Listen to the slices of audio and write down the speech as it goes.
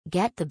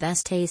Get the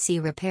best AC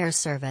repair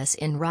service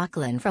in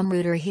Rocklin from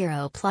Rooter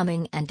Hero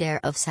Plumbing and Air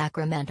of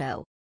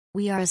Sacramento.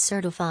 We are a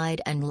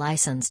certified and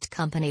licensed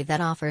company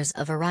that offers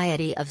a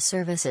variety of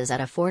services at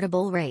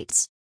affordable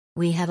rates.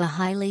 We have a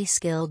highly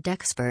skilled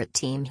expert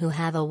team who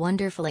have a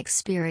wonderful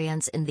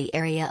experience in the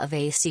area of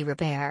AC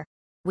repair.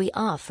 We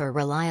offer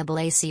reliable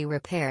AC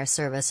repair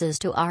services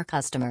to our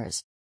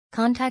customers.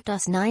 Contact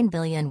us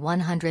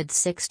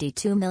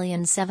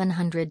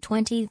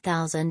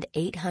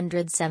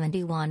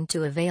 9,162,720,871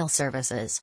 to avail services.